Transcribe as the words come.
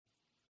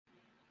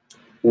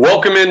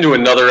Welcome into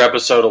another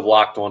episode of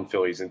Locked On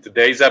Phillies. In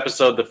today's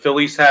episode, the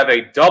Phillies have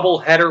a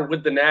doubleheader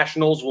with the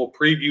Nationals. We'll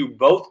preview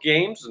both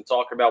games and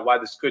talk about why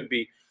this could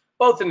be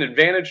both an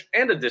advantage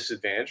and a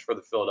disadvantage for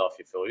the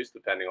Philadelphia Phillies,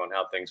 depending on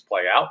how things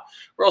play out.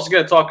 We're also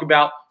going to talk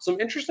about some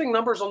interesting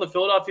numbers on the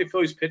Philadelphia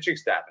Phillies pitching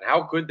staff and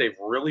how good they've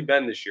really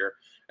been this year.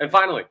 And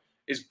finally,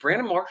 is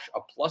Brandon Marsh a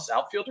plus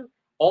outfielder?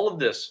 All of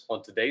this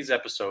on today's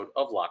episode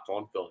of Locked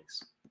On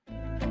Phillies.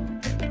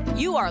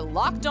 You are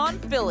Locked On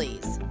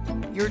Phillies,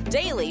 your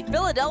daily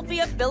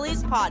Philadelphia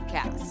Phillies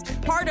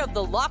podcast. Part of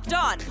the Locked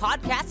On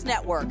Podcast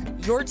Network,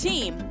 your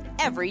team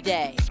every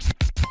day.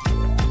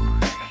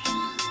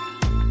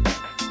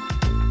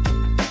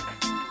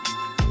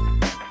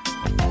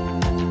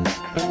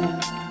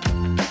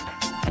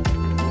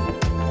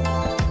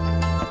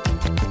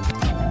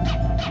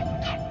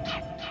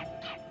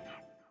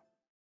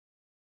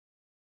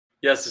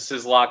 Yes, this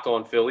is Locked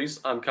On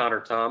Phillies. I'm Connor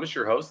Thomas,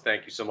 your host.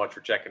 Thank you so much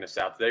for checking us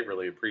out today.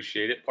 Really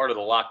appreciate it. Part of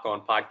the Locked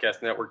On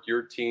Podcast Network,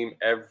 your team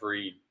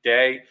every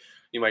day.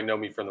 You might know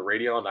me from the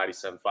radio on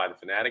 97.5 The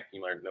Fanatic.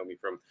 You might know me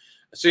from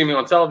seeing me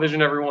on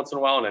television every once in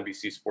a while on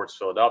NBC Sports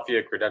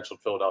Philadelphia,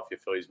 credentialed Philadelphia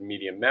Phillies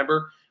media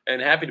member,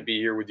 and happy to be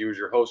here with you as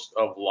your host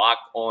of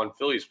Locked On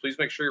Phillies. Please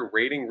make sure you're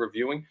rating,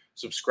 reviewing,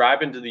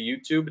 subscribing to the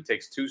YouTube. It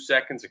takes 2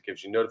 seconds. It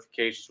gives you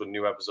notifications when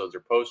new episodes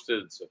are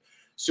posted. It's a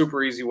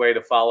super easy way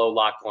to follow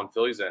Locked On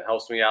Phillies, and it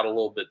helps me out a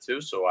little bit too.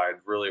 So I'd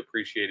really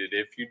appreciate it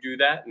if you do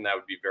that, and that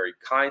would be very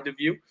kind of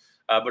you.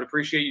 But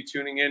appreciate you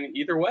tuning in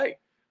either way,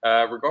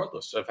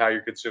 regardless of how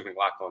you're consuming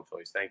Locked On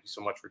Phillies. Thank you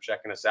so much for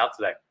checking us out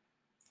today.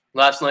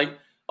 Last night,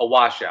 a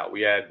washout.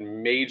 We had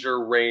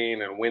major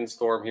rain and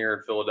windstorm here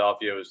in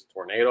Philadelphia. It was a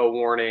tornado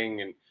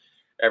warning and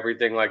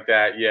everything like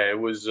that. Yeah, it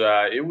was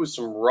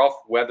some rough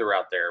weather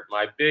out there.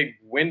 My big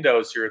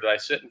windows here that I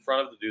sit in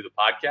front of to do the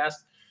podcast,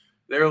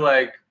 they're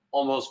like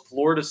almost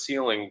floor to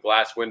ceiling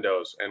glass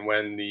windows. And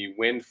when the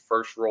wind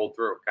first rolled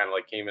through, it kind of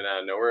like came in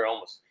out of nowhere. It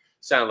almost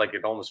sounded like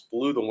it almost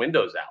blew the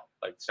windows out.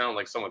 Like it sounded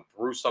like someone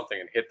threw something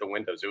and hit the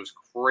windows. It was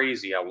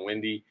crazy how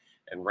windy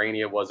and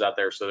rainy it was out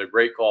there. So the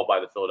great call by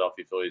the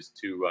Philadelphia Phillies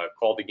to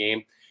call the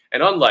game.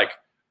 And unlike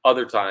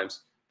other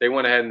times, they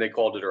went ahead and they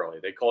called it early.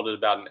 They called it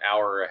about an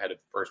hour ahead of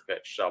the first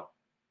pitch. So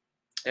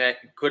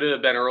could it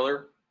have been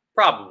earlier?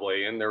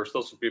 Probably. And there were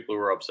still some people who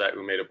were upset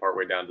who made it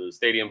partway down to the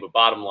stadium. But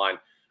bottom line,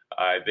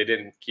 they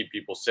didn't keep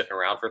people sitting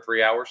around for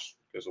 3 hours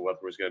because the weather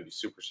was going to be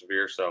super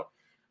severe. So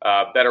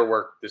better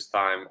work this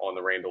time on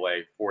the rain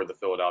delay for the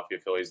Philadelphia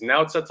Phillies.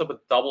 Now it sets up a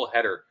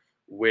doubleheader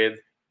with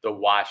the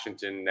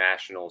Washington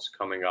Nationals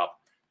coming up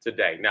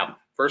today. Now,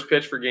 first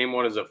pitch for game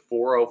one is at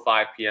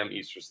 4:05 p.m.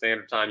 Eastern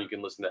Standard Time. You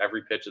can listen to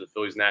every pitch of the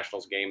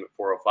Phillies-Nationals game at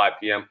 4:05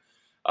 p.m.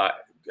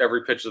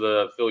 Every pitch of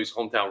the Phillies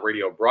hometown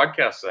radio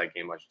broadcast of that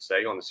game, I should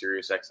say, on the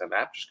SiriusXM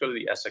app. Just go to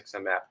the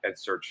SXM app and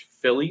search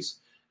Phillies,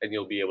 and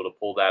you'll be able to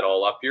pull that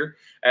all up here.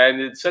 And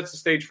it sets the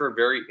stage for a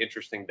very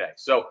interesting day.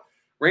 So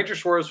Ranger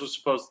Suarez was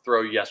supposed to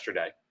throw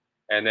yesterday,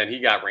 and then he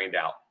got rained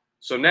out.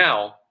 So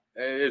now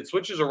it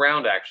switches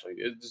around, actually.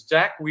 It's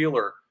Zach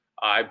Wheeler.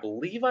 I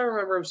believe I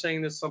remember him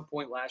saying this some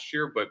point last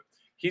year, but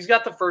he's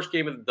got the first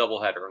game of the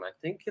doubleheader. And I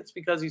think it's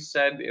because he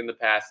said in the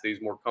past that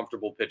he's more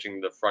comfortable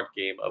pitching the front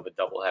game of a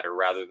doubleheader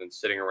rather than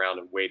sitting around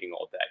and waiting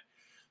all day.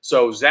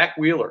 So Zach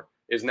Wheeler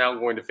is now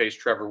going to face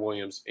Trevor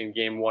Williams in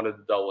game one of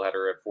the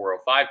doubleheader at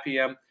 4:05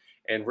 p.m.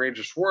 And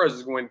Ranger Suarez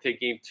is going to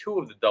take game two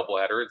of the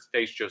doubleheader. It's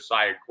face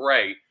Josiah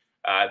Gray.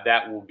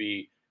 That will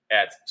be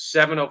at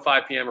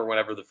 7:05 p.m. or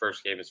whenever the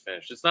first game is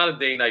finished. It's not a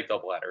day-night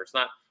doubleheader. It's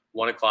not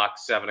 1 o'clock,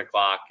 7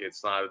 o'clock.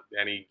 It's not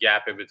any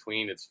gap in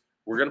between. It's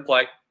we're going to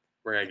play.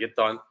 We're going to get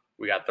done.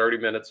 We got 30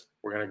 minutes.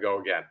 We're going to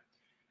go again.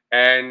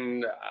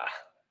 And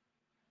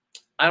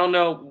I don't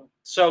know.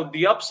 So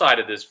the upside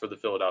of this for the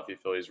Philadelphia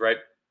Phillies, right,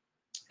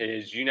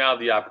 is you now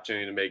have the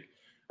opportunity to make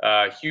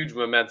a huge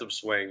momentum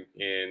swing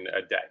in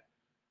a day.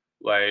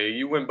 Like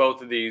you win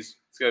both of these,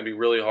 it's going to be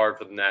really hard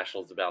for the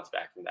Nationals to bounce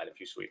back from that if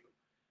you sweep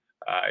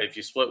them. If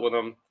you split with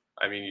them,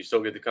 I mean, you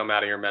still get to come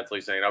out of here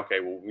mentally saying, okay,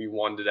 well, we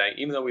won today.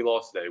 Even though we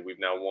lost today, we've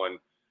now won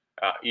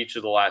each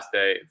of the last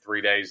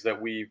 3 days that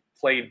we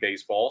played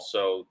baseball.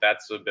 So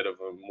that's a bit of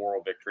a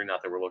moral victory.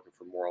 Not that we're looking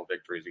for moral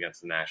victories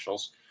against the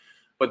Nationals.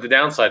 But the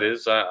downside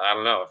is, I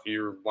don't know, if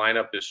your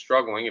lineup is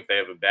struggling, if they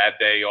have a bad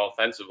day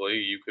offensively,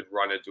 you could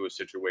run into a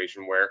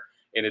situation where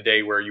in a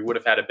day where you would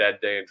have had a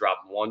bad day and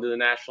dropped one to the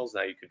Nationals,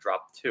 now you could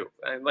drop two.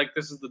 And like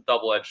this is the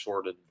double-edged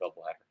sword of the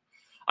doubleheader.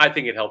 I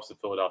think it helps the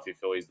Philadelphia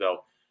Phillies,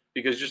 though,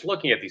 because just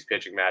looking at these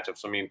pitching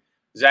matchups, I mean,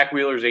 Zach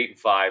Wheeler's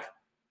 8-5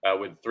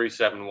 with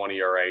 3.71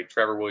 ERA.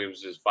 Trevor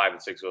Williams is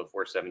 5-6 with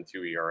a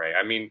 4.72 ERA.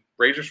 I mean,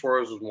 Ranger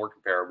Suarez was more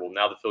comparable.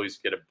 Now the Phillies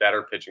get a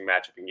better pitching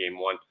matchup in game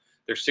one.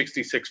 They're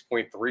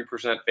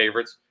 66.3%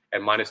 favorites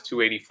and minus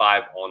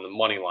 285 on the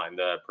money line.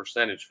 The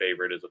percentage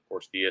favorite is, of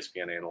course, the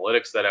ESPN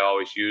analytics that I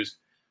always use.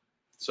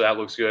 So that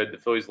looks good. The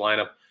Phillies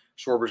lineup,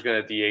 Schwarber's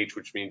going to DH,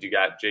 which means you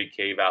got Jake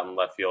Cave out in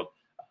left field.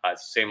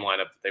 Same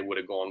lineup that they would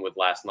have gone with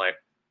last night.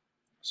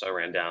 So I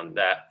ran down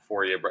that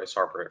for you. Bryce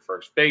Harper at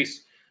first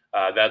base.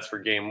 That's for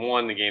game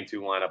one. The game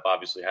two lineup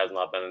obviously has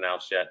not been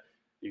announced yet.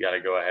 you got to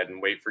go ahead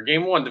and wait for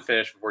game one to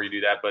finish before you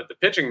do that. But the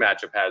pitching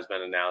matchup has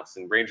been announced,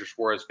 and Ranger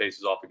Suarez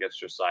faces off against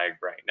Josiah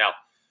Gray. Now,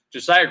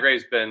 Josiah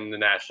Gray's been the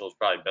Nationals'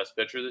 probably best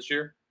pitcher this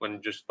year.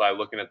 When just by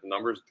looking at the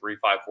numbers,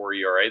 3.54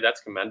 ERA,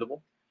 that's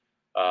commendable.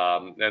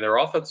 And their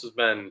offense has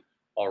been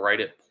all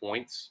right at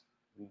points.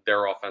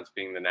 Their offense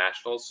being the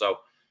Nationals, so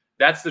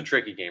that's the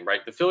tricky game,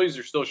 right? The Phillies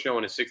are still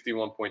showing a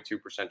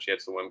 61.2%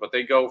 chance to win, but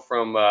they go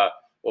from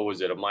what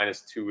was it, a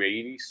minus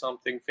 280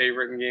 something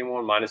favorite in game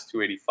one, minus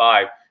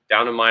 285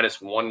 down to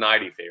minus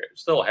 190 favorite.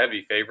 Still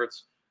heavy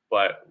favorites,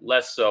 but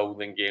less so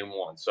than game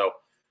one. So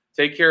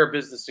take care of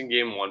business in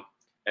game one.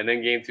 And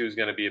then game two is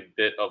going to be a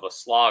bit of a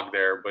slog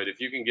there. But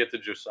if you can get to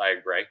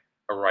Josiah Gray,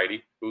 a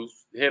righty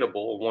who's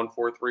hittable, a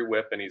 1.43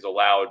 whip, and he's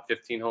allowed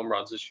 15 home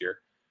runs this year,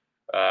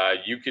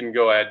 you can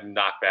go ahead and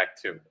knock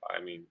back two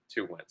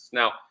wins.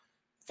 Now,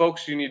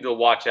 folks you need to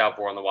watch out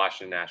for on the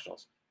Washington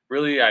Nationals.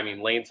 Really,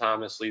 Lane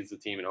Thomas leads the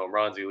team in home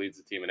runs. He leads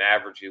the team in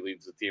average. He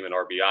leads the team in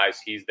RBIs.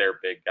 He's their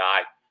big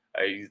guy.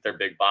 He's their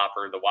big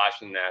bopper. The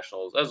Washington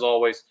Nationals, as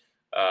always,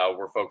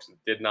 were folks that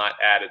did not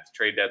add at the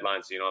trade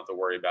deadline, so you don't have to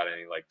worry about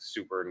any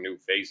super new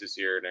faces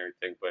here and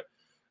everything. But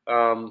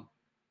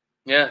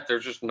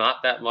there's just not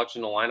that much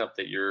in the lineup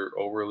that you're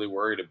overly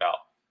worried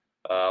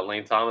about.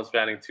 Lane Thomas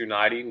batting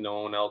 290.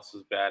 No one else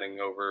is batting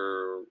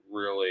over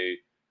really.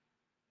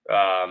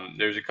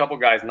 There's a couple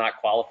guys not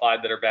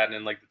qualified that are batting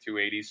in the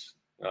 280s.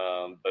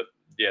 But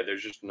yeah,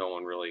 there's just no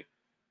one really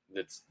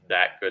that's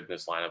that good in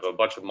this lineup. A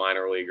bunch of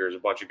minor leaguers, a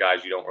bunch of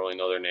guys you don't really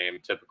know their name,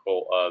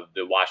 typical of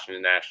the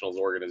Washington Nationals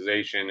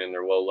organization and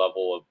their low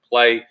level of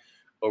play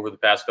over the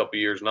past couple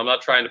of years. And I'm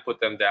not trying to put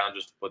them down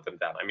just to put them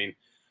down.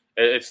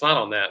 It's not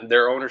on them.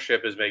 Their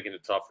ownership is making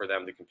it tough for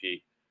them to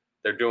compete.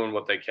 They're doing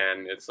what they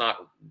can. It's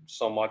not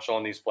so much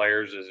on these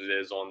players as it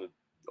is on the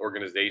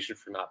organization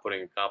for not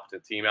putting a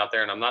competent team out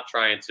there. And I'm not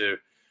trying to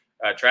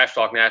trash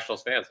talk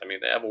Nationals fans.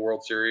 They have a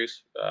World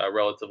Series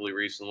relatively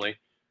recently.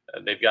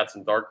 They've got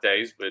some dark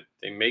days, but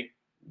they make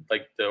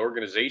the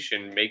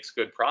organization makes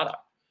good product.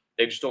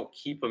 They just don't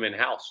keep them in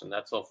house, and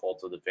that's no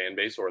fault of the fan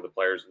base or the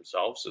players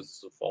themselves.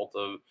 It's the fault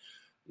of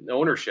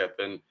ownership,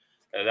 and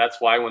that's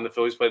why when the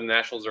Phillies play the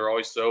Nationals, they're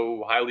always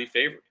so highly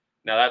favored.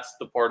 Now that's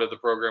the part of the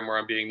program where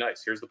I'm being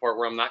nice. Here's the part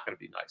where I'm not going to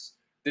be nice.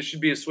 This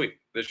should be a sweep.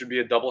 This should be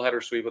a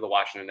doubleheader sweep of the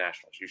Washington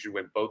Nationals. You should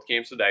win both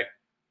games today.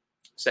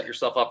 Set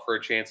yourself up for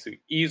a chance to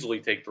easily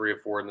take 3 or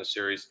 4 in the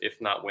series,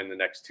 if not win the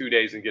next 2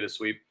 days and get a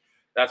sweep.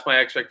 That's my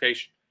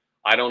expectation.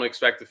 I don't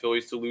expect the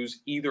Phillies to lose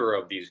either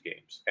of these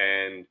games.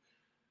 And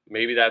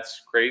maybe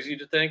that's crazy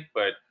to think,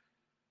 but,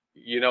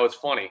 it's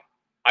funny.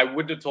 I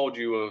wouldn't have told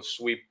you a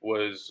sweep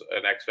was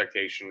an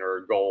expectation or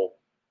a goal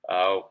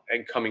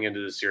and coming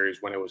into the series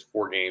when it was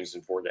 4 games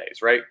in 4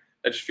 days, right?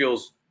 That just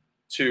feels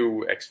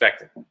too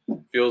expected.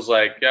 Feels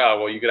like,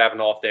 you could have an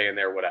off day in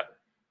there, whatever.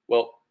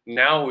 Well,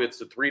 now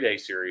it's a 3-day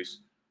series,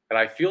 and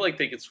I feel like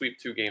they could sweep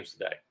 2 games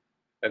today.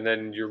 And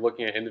then you're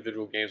looking at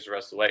individual games the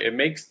rest of the way. It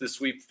makes the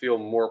sweep feel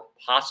more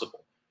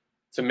possible,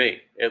 to me,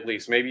 at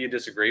least. Maybe you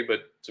disagree, but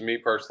to me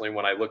personally,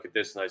 when I look at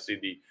this and I see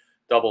the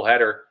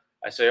doubleheader,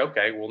 I say,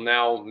 okay, well,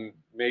 now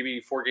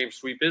maybe 4-game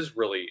sweep is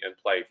really in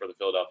play for the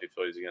Philadelphia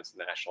Phillies against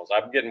the Nationals.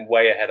 I'm getting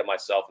way ahead of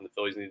myself, and the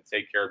Phillies need to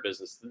take care of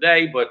business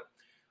today, but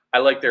I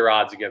like their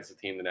odds against the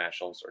team the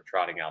Nationals are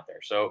trotting out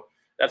there. So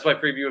that's my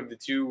preview of the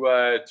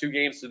two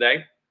games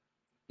today.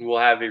 We'll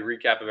have a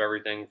recap of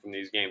everything from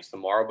these games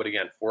tomorrow. But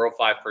again,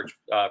 4:05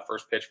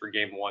 first pitch for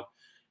game one.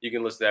 You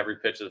can listen to every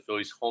pitch of the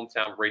Phillies'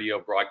 hometown radio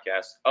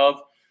broadcast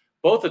of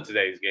both of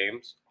today's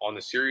games on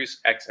the Sirius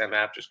XM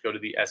app. Just go to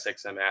the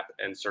SXM app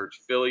and search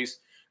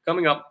Phillies.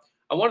 Coming up,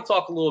 I want to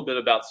talk a little bit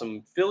about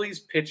some Phillies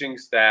pitching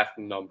staff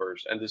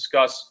numbers and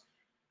discuss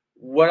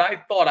what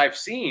I thought I've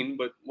seen,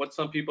 but what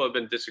some people have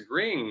been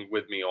disagreeing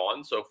with me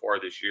on so far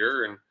this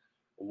year, and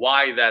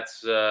why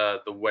that's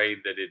the way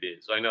that it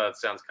is. I know that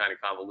sounds kind of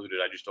convoluted.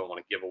 I just don't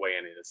want to give away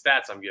any of the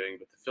stats I'm giving,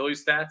 but the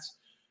Phillies stats,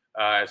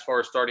 as far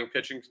as starting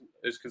pitching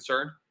is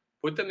concerned,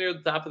 put them near the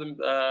top of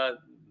the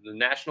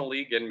National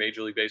League and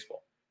Major League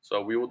Baseball.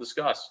 So we will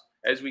discuss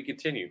as we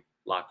continue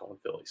Locked On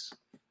Phillies.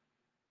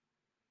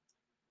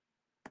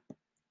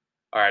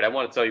 All right, I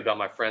want to tell you about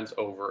my friends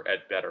over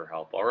at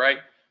BetterHelp, all right?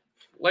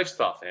 Life's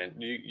tough, man.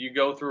 You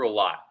go through a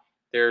lot.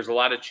 There's a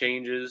lot of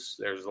changes.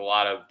 There's a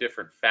lot of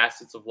different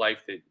facets of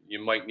life that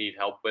you might need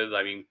help with.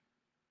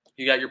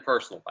 You got your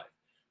personal life.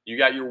 You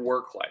got your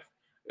work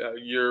life,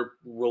 your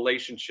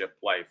relationship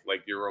life,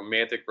 like your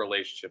romantic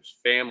relationships,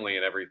 family,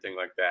 and everything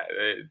like that.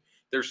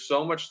 There's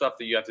so much stuff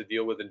that you have to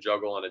deal with and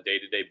juggle on a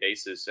day-to-day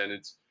basis, and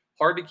it's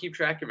hard to keep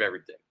track of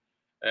everything.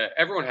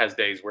 Everyone has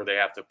days where they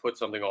have to put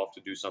something off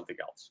to do something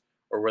else,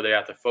 or where they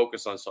have to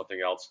focus on something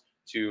else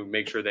to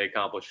make sure they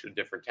accomplish a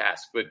different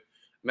task. But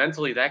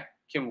mentally, that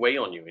can weigh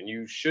on you, and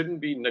you shouldn't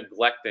be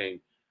neglecting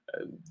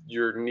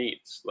your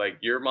needs. Like,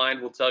 your mind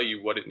will tell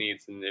you what it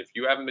needs, and if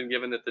you haven't been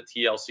given it the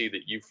TLC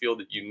that you feel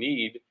that you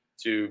need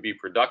to be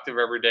productive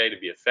every day, to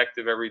be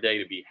effective every day,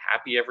 to be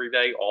happy every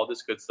day, all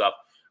this good stuff,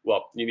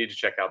 well, you need to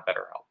check out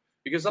BetterHelp.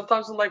 Because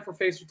sometimes in life we're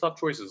faced with tough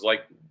choices,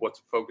 like what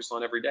to focus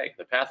on every day.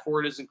 The path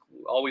forward isn't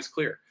always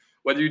clear.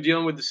 Whether you're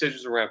dealing with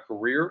decisions around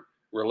career,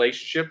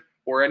 relationship,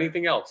 or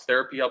anything else,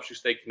 therapy helps you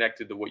stay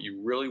connected to what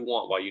you really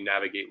want while you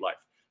navigate life,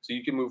 so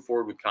you can move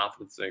forward with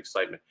confidence and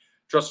excitement.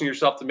 Trusting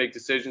yourself to make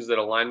decisions that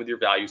align with your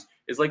values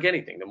is like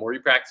anything. The more you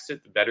practice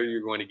it, the better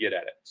you're going to get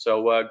at it.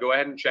 So go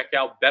ahead and check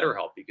out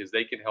BetterHelp, because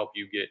they can help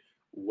you get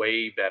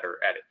way better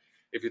at it.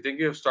 If you're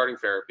thinking of starting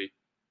therapy,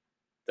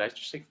 did I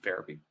just say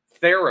therapy?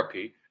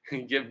 Therapy,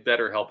 give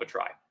BetterHelp a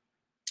try.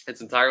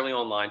 It's entirely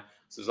online.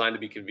 It's designed to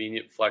be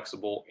convenient,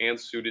 flexible, and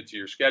suited to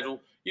your schedule.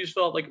 You just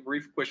fill out like a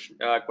brief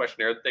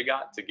questionnaire that they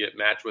got to get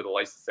matched with a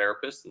licensed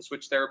therapist, and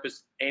switch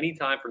therapists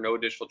anytime for no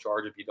additional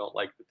charge if you don't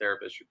like the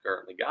therapist you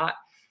currently got.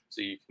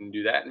 So you can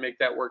do that and make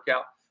that work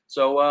out.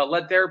 So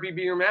let therapy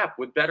be your map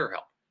with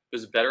BetterHelp.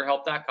 Visit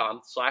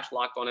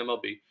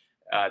BetterHelp.com/LockedOnMLB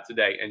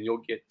today, and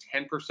you'll get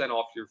 10%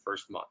 off your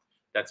first month.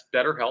 That's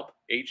BetterHelp,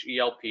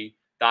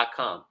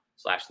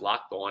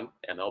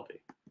 HELP.com/LockedOnMLB.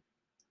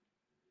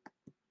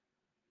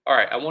 All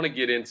right, I want to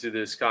get into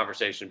this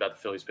conversation about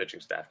the Phillies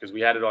pitching staff, because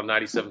we had it on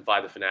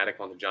 97.5 The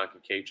Fanatic on the John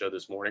Kincaid show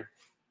this morning.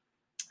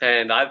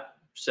 And I've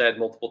said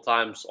multiple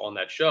times on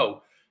that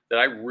show that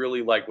I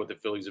really like what the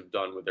Phillies have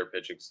done with their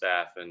pitching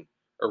staff,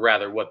 or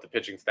rather what the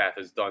pitching staff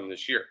has done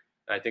this year.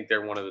 And I think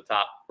they're one of the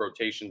top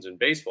rotations in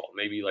baseball,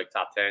 maybe like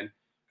top 10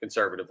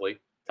 conservatively,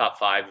 top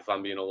 5 if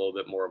I'm being a little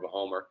bit more of a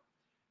homer.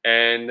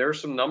 And there are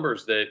some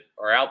numbers that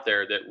are out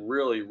there that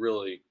really,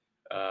 really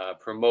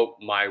promote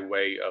my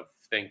way of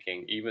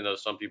thinking, even though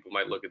some people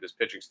might look at this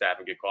pitching staff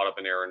and get caught up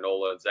in Aaron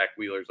Nola and Zach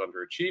Wheeler's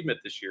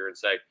underachievement this year and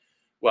say,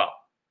 well,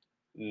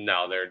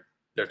 no, their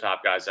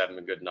top guys haven't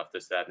been good enough,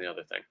 this, that, and the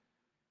other thing.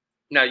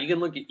 Now, you can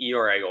look at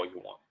ERA all you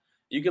want.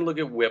 You can look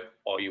at WHIP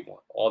all you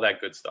want, all that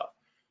good stuff.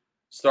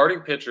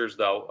 Starting pitchers,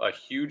 though, a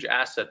huge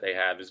asset they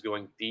have is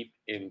going deep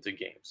into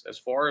games. As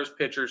far as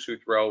pitchers who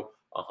throw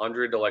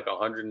 100 to like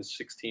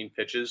 116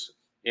 pitches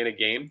in a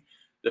game,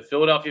 the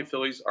Philadelphia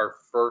Phillies are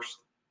first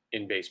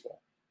in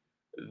baseball.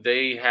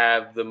 They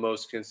have the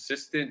most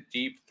consistent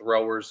deep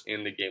throwers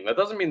in the game. That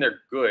doesn't mean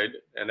they're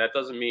good, and that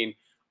doesn't mean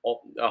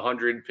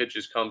 100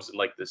 pitches comes in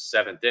like the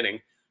 7th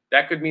inning.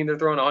 That could mean they're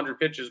throwing 100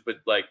 pitches, but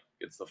like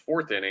it's the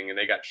 4th inning and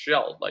they got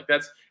shelled. Like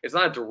it's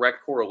not a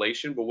direct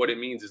correlation, but what it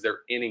means is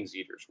they're innings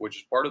eaters, which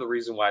is part of the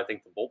reason why I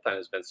think the bullpen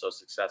has been so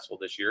successful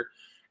this year.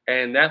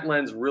 And that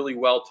lends really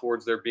well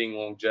towards there being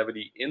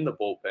longevity in the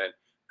bullpen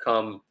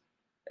come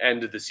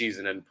end of the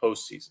season and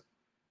postseason.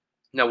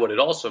 Now, what it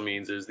also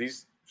means is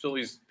these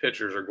Phillies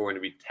pitchers are going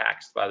to be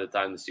taxed by the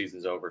time the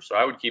season's over. So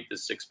I would keep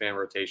this 6-man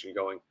rotation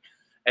going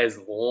as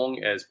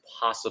long as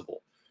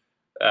possible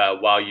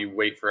while you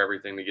wait for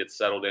everything to get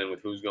settled in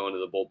with who's going to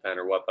the bullpen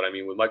or what. But I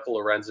mean, with Michael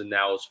Lorenzen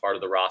now as part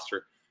of the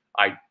roster,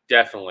 I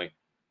definitely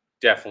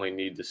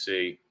need to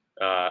see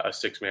a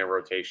 6-man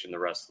rotation the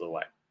rest of the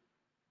way.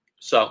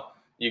 So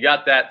you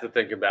got that to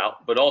think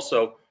about, but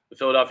also the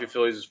Philadelphia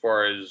Phillies, as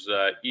far as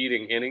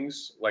eating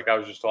innings, like I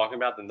was just talking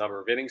about, the number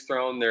of innings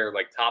thrown, they're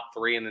like top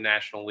 3 in the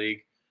National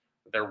League.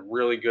 They're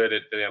really good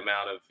at the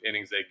amount of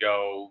innings they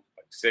go,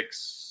 like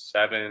 6,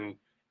 7,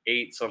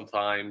 8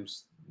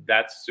 sometimes.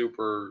 That's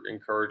super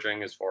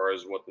encouraging as far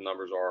as what the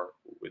numbers are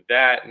with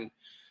that. And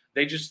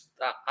they just,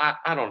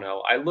 I don't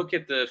know. I look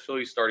at the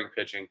Phillies starting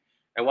pitching,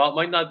 and while it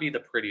might not be the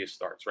prettiest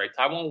starts, right?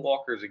 Taijuan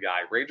Walker is a guy.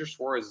 Ranger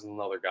Suarez is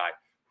another guy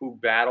who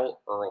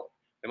battle early.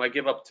 They might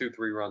give up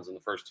 2-3 runs in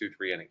the first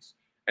 2-3 innings.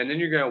 And then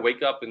you're going to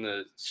wake up in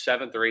the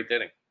 7th or 8th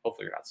inning.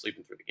 Hopefully you're not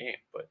sleeping through the game,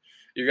 but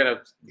you're going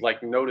to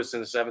like notice in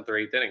the 7th or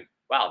 8th inning,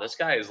 wow, this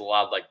guy has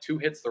allowed like 2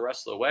 hits the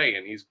rest of the way,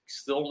 and he's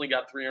still only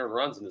got 300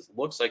 runs, and this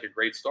looks like a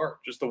great start.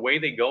 Just the way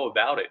they go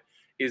about it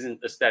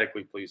isn't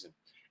aesthetically pleasing.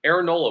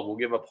 Aaron Nola will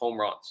give up home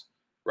runs,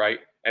 right?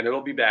 And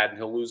it'll be bad, and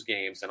he'll lose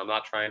games, and I'm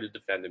not trying to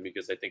defend him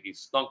because I think he's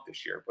stunk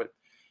this year, but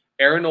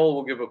Aaron Nola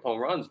will give up home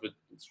runs, but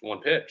it's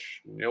one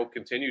pitch. He'll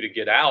continue to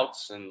get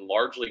outs and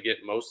largely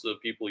get most of the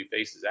people he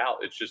faces out.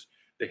 It's just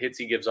the hits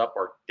he gives up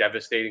are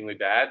devastatingly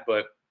bad,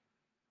 but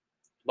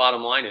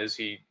bottom line is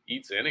he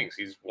eats innings.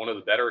 He's one of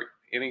the better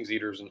innings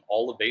eaters in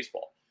all of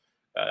baseball.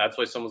 That's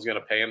why someone's going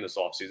to pay him this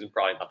offseason,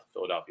 probably not the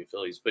Philadelphia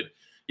Phillies. But,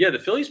 yeah, the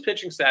Phillies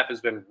pitching staff has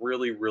been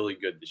really, really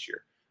good this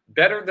year.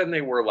 Better than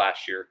they were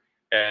last year.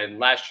 And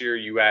last year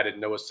you added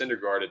Noah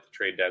Syndergaard at the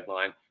trade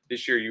deadline.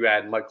 This year you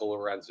add Michael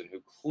Lorenzen, who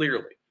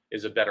clearly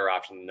is a better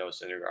option than Noah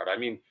Syndergaard. I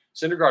mean,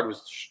 Syndergaard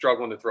was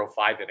struggling to throw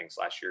 5 innings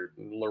last year.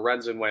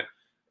 Lorenzen went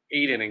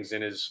 8 innings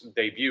in his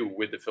debut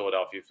with the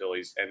Philadelphia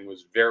Phillies and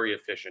was very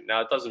efficient. Now,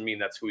 it doesn't mean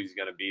that's who he's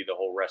going to be the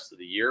whole rest of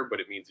the year, but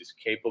it means he's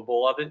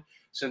capable of it.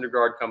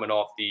 Syndergaard, coming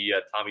off the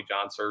Tommy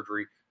John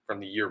surgery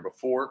from the year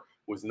before,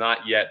 was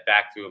not yet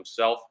back to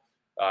himself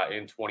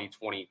in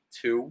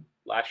 2022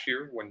 last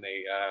year when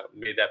they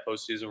made that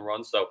postseason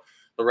run. So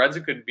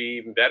Lorenzen could be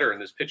even better, and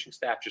this pitching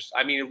staff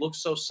it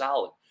looks so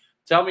solid.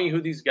 Tell me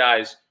who these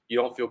guys you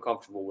don't feel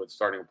comfortable with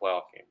starting a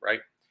playoff game,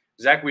 right?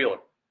 Zach Wheeler,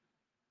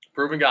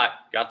 proven guy,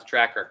 got the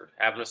track record,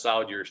 having a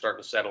solid year,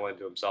 starting to settle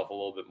into himself a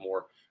little bit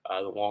more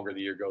the longer the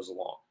year goes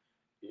along.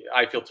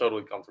 I feel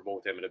totally comfortable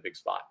with him in a big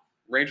spot.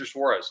 Ranger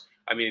Suarez,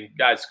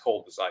 guy's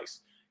cold as ice.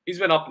 He's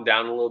been up and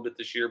down a little bit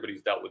this year, but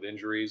he's dealt with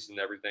injuries and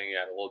everything. He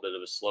had a little bit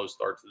of a slow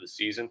start to the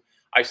season.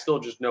 I still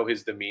just know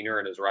his demeanor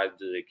and his rise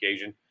to the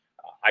occasion.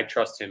 I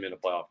trust him in a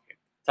playoff game.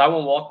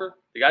 Taijuan Walker,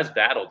 the guy's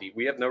battled.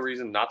 We have no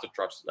reason not to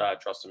trust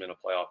him in a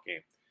playoff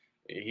game.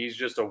 He's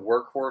just a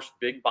workhorse,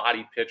 big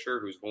body pitcher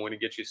who's going to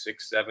get you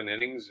 6-7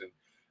 innings.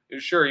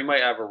 And sure, he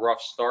might have a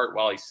rough start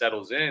while he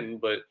settles in,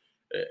 but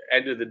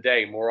end of the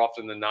day, more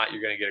often than not,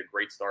 you're going to get a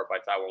great start by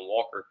Taijuan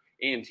Walker.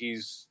 And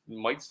he's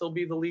might still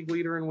be the league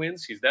leader in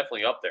wins. He's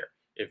definitely up there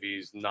if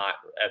he's not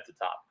at the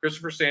top.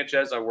 Christopher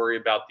Sanchez, I worry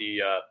about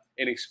the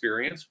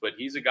inexperience, but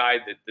he's a guy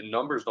that the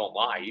numbers don't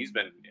lie. He's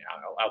been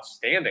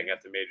outstanding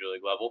at the major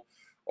league level,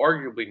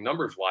 arguably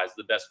numbers-wise,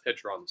 the best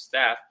pitcher on the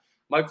staff.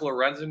 Michael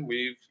Lorenzen,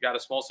 we've got a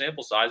small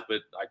sample size,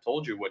 but I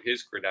told you what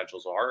his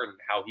credentials are and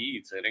how he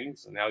eats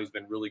innings and how he's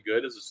been really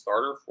good as a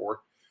starter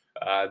for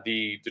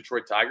the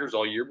Detroit Tigers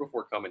all year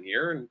before coming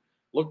here and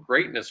looked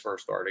great in his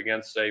first start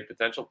against a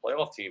potential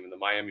playoff team in the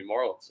Miami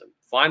Marlins. And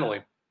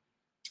finally,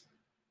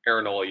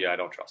 Aaron Nola, I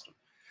don't trust him.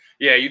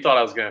 Yeah, you thought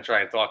I was going to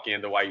try and talk you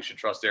into why you should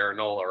trust Aaron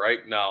Nola, right?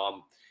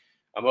 No,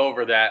 I'm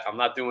over that. I'm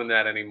not doing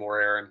that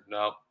anymore, Aaron.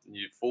 No,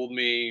 you fooled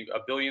me a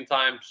billion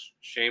times.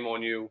 Shame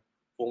on you.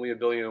 Fooled me a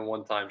billion and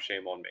one times.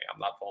 Shame on me. I'm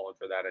not falling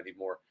for that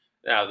anymore.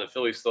 Now, the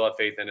Phillies still have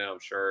faith in him, I'm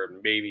sure.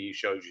 Maybe he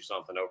shows you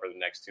something over the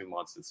next 2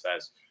 months that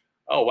says,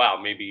 oh, wow,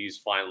 maybe he's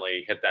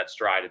finally hit that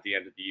stride at the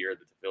end of the year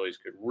that the Phillies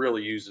could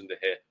really use him to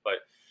hit. But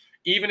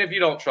even if you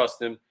don't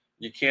trust him,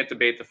 you can't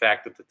debate the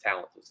fact that the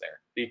talent is there.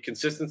 The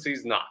consistency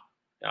is not.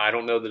 I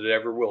don't know that it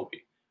ever will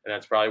be. And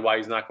that's probably why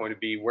he's not going to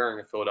be wearing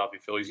a Philadelphia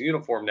Phillies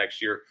uniform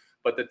next year.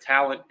 But the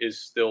talent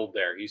is still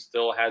there. He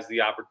still has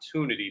the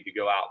opportunity to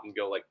go out and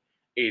go like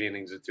 8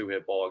 innings of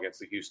 2-hit ball against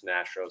the Houston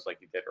Astros like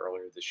he did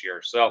earlier this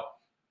year. So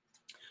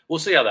we'll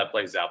see how that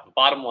plays out. But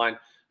bottom line,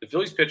 the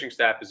Phillies pitching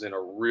staff is in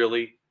a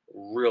really,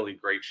 really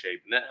great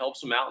shape. And that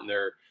helps them out in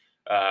their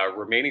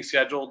remaining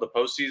schedule, the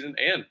postseason,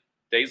 and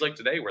days like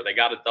today where they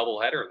got a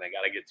doubleheader and they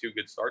got to get 2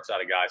 good starts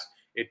out of guys.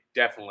 It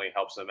definitely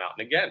helps them out.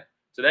 And again,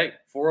 today,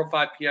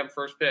 4:05 p.m.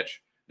 first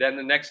pitch. Then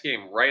the next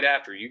game right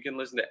after. You can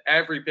listen to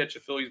every pitch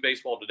of Phillies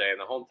baseball today and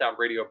the hometown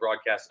radio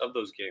broadcast of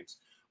those games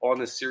on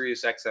the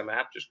SiriusXM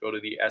app. Just go to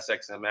the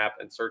SXM app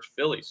and search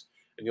Phillies,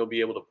 and you'll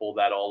be able to pull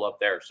that all up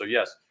there. So,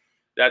 yes,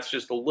 that's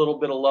just a little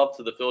bit of love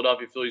to the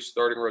Philadelphia Phillies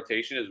starting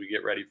rotation as we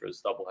get ready for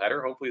this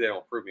doubleheader. Hopefully they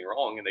don't prove me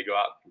wrong and they go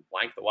out and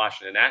blank the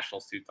Washington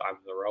Nationals 2 times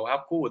in a row.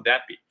 How cool would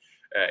that be?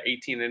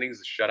 18 innings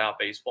of shutout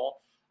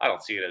baseball. I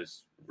don't see it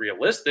as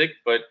realistic,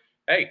 but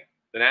hey,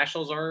 the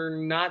Nationals are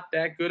not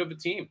that good of a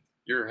team.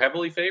 You're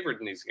heavily favored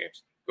in these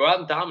games. Go out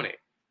and dominate.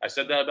 I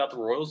said that about the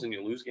Royals, and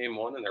you lose game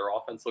 1, and their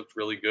offense looked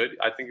really good.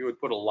 I think it would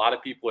put a lot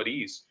of people at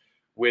ease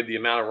with the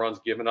amount of runs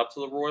given up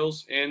to the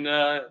Royals in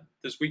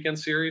this weekend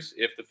series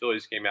if the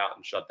Phillies came out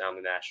and shut down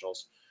the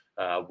Nationals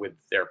with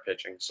their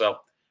pitching. So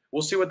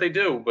we'll see what they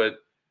do, but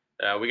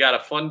we got a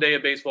fun day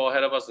of baseball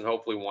ahead of us, and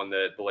hopefully one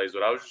that belays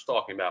what I was just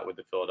talking about with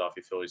the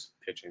Philadelphia Phillies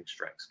pitching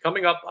strengths.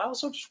 Coming up, I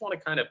also just want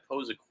to kind of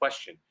pose a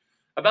question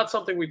about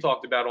something we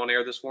talked about on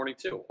air this morning,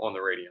 too, on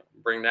the radio.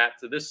 Bring that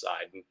to this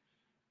side. And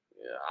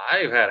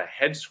I've had a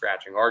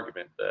head-scratching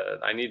argument that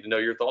I need to know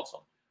your thoughts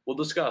on. We'll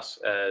discuss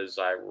as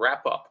I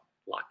wrap up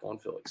Locked On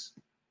Phillies.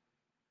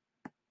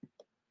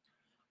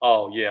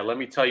 Oh, yeah, let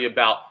me tell you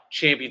about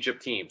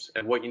championship teams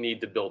and what you need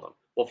to build them.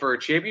 Well, for a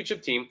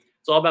championship team,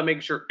 it's all about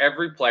making sure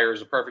every player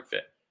is a perfect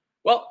fit.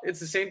 Well, it's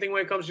the same thing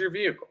when it comes to your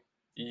vehicle.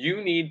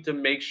 You need to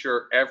make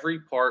sure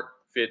every part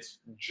fits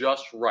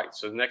just right.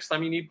 So the next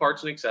time you need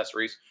parts and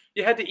accessories,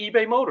 you head to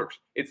eBay Motors.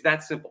 It's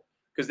that simple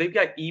because they've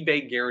got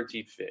eBay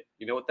Guaranteed Fit.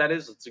 You know what that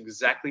is? It's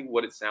exactly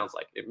what it sounds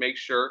like. It makes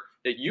sure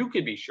that you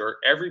can be sure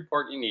every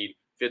part you need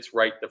fits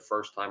right the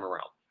first time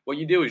around. What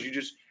you do is you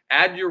just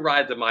add your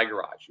ride to My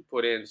Garage. You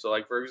put in, so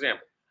like for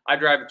example, I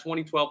drive a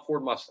 2012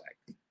 Ford Mustang.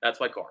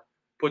 That's my car.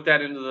 Put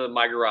that into the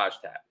My Garage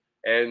tab.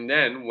 And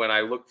then when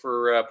I look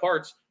for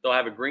parts, they'll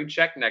have a green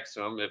check next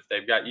to them if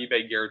they've got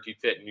eBay Guaranteed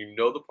Fit, and you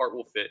know the part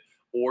will fit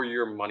or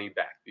your money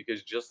back.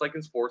 Because just like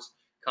in sports,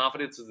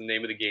 confidence is the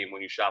name of the game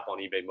when you shop on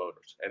eBay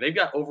Motors. And they've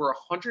got over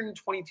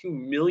 122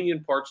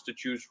 million parts to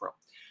choose from.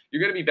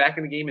 You're going to be back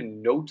in the game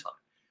in no time.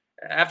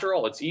 After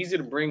all, it's easy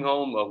to bring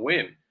home a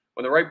win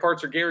when the right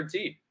parts are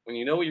guaranteed. When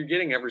you know what you're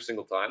getting every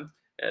single time,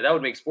 that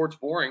would make sports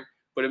boring,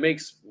 but it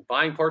makes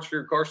buying parts for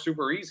your car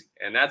super easy.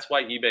 And that's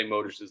why eBay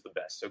Motors is the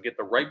best. So get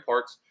the right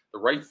parts, the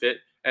right fit,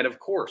 and of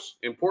course,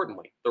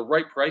 importantly, the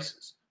right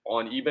prices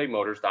on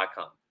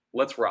ebaymotors.com.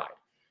 Let's ride.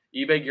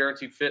 eBay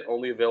Guaranteed Fit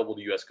only available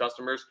to U.S.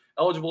 customers.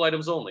 Eligible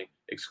items only.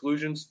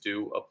 Exclusions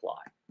do apply.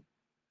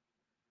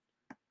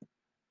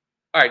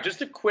 All right,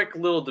 just a quick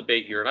little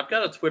debate here. And I've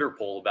got a Twitter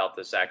poll about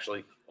this,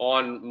 actually,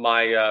 on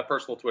my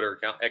personal Twitter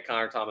account at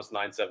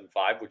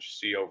ConnorThomas975, which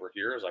you see over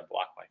here as I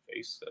block my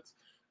face.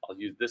 I'll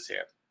use this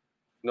hand.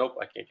 Nope,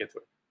 I can't get to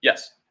it.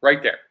 Yes,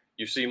 right there.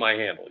 You see my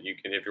handle. You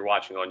can, if you're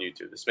watching on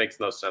YouTube. This makes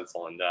no sense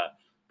on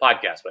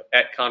podcast, but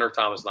at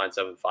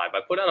ConnorThomas975.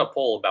 I put out a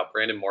poll about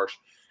Brandon Marsh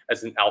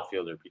as an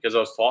outfielder because I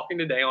was talking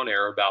today on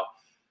air about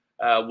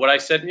what I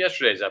said in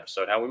yesterday's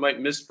episode, how we might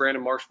miss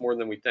Brandon Marsh more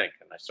than we think.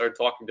 And I started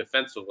talking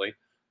defensively,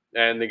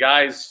 and the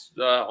guys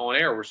on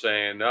air were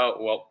saying, "Oh,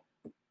 well,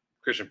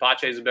 Christian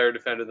Pache is a better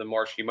defender than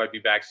Marsh. He might be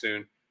back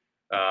soon.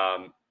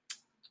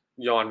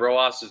 Yohan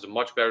Rojas is a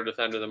much better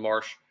defender than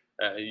Marsh.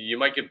 You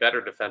might get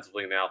better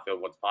defensively in the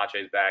outfield once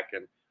Pache's back."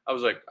 And I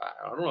was like,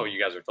 I don't know what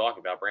you guys are talking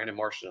about. Brandon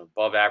Marsh is an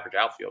above-average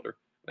outfielder.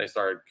 They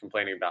started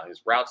complaining about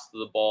his routes to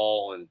the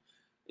ball and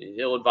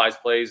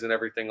ill-advised plays and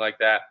everything like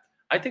that.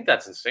 I think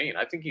that's insane.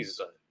 I think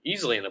he's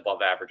easily an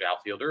above-average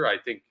outfielder. I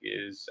think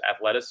his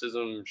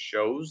athleticism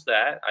shows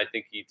that. I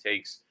think he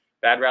takes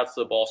bad routes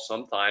to the ball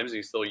sometimes.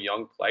 He's still a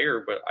young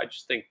player, but I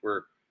just think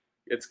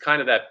it's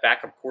kind of that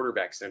backup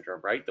quarterback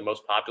syndrome, right? The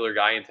most popular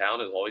guy in town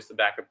is always the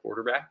backup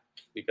quarterback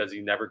because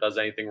he never does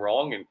anything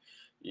wrong, and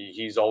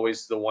he's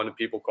always the one that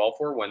people call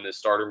for when the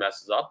starter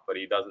messes up, but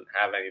he doesn't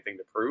have anything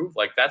to prove.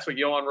 Like, that's what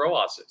Yohan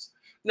Rojas is.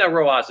 Now,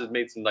 Rojas has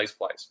made some nice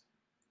plays.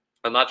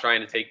 I'm not trying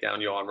to take down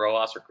Yohan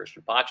Rojas or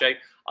Christian Pache.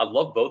 I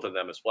love both of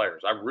them as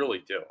players. I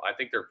really do. I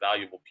think they're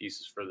valuable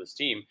pieces for this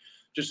team,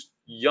 just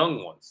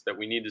young ones that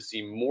we need to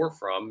see more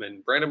from.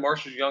 And Brandon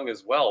Marsh is young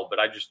as well, but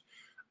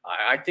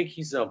I think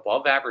he's an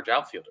above average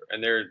outfielder.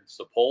 And there's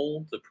a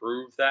poll to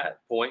prove that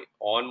point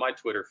on my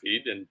Twitter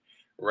feed. And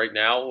right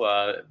now,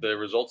 the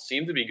results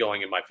seem to be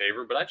going in my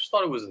favor, but I just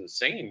thought it was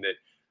insane that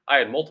I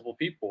had multiple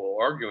people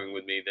arguing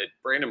with me that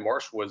Brandon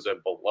Marsh was a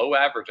below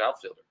average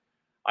outfielder.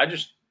 I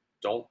just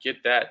don't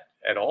get that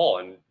at all.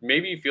 And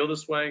maybe you feel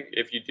this way.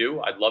 If you do,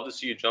 I'd love to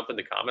see you jump in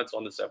the comments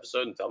on this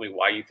episode and tell me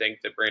why you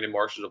think that Brandon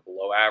Marsh is a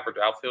below average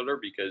outfielder,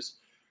 because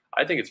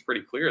I think it's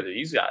pretty clear that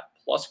he's got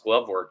plus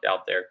glove work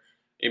out there.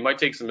 He might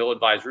take some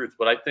ill-advised routes,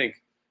 but I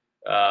think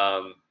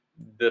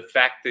the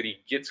fact that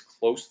he gets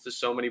close to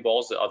so many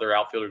balls that other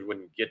outfielders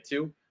wouldn't get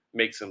to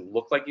makes him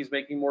look like he's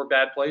making more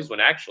bad plays when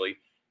actually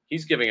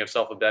he's giving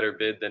himself a better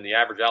bid than the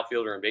average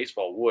outfielder in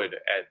baseball would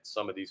at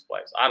some of these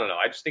plays. I don't know.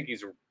 I just think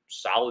he's a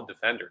solid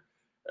defender,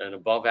 an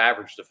above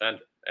average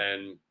defender.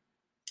 And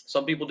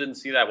some people didn't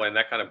see that way, and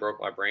that kind of broke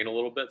my brain a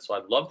little bit. So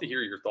I'd love to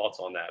hear your thoughts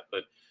on that.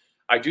 But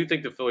I do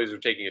think the Phillies are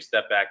taking a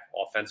step back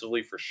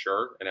offensively for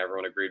sure, and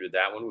everyone agreed with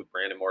that one, with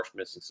Brandon Marsh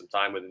missing some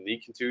time with a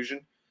knee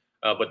contusion.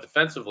 But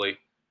defensively,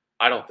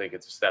 I don't think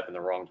it's a step in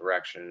the wrong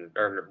direction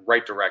or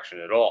right direction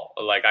at all.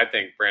 Like, I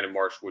think Brandon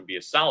Marsh would be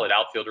a solid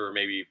outfielder or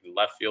maybe even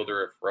left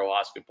fielder if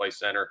Rojas could play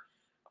center.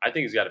 I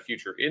think he's got a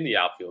future in the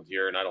outfield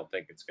here, and I don't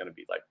think it's going to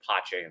be like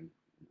Pache and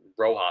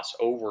Rojas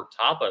over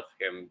top of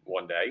him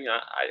one day.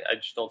 I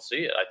just don't see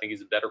it. I think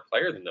he's a better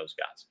player than those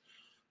guys.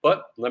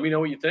 But let me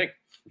know what you think.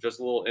 Just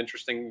a little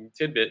interesting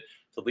tidbit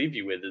to leave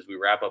you with as we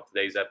wrap up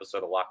today's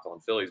episode of Locked On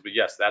Phillies. But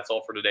yes, that's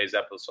all for today's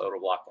episode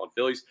of Locked On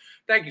Phillies.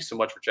 Thank you so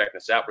much for checking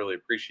us out. Really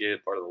appreciate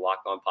it. Part of the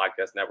Locked On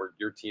Podcast Network,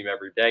 your team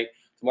every day.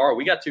 Tomorrow,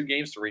 we got 2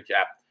 games to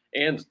recap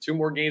and 2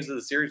 more games of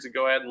the series to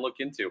go ahead and look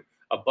into.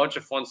 A bunch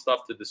of fun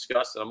stuff to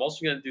discuss. And I'm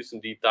also going to do some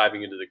deep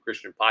diving into the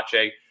Christian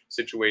Pache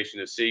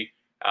situation to see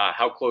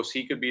how close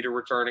he could be to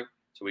returning.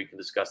 So we can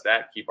discuss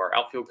that, keep our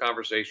outfield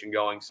conversation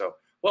going. So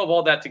we'll have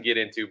all that to get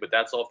into, but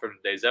that's all for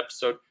today's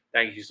episode.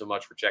 Thank you so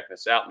much for checking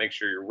us out. Make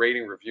sure you're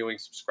rating, reviewing,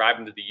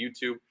 subscribing to the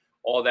YouTube,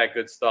 all that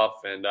good stuff.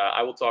 And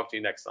I will talk to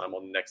you next time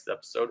on the next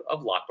episode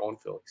of Locked On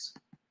Phillies.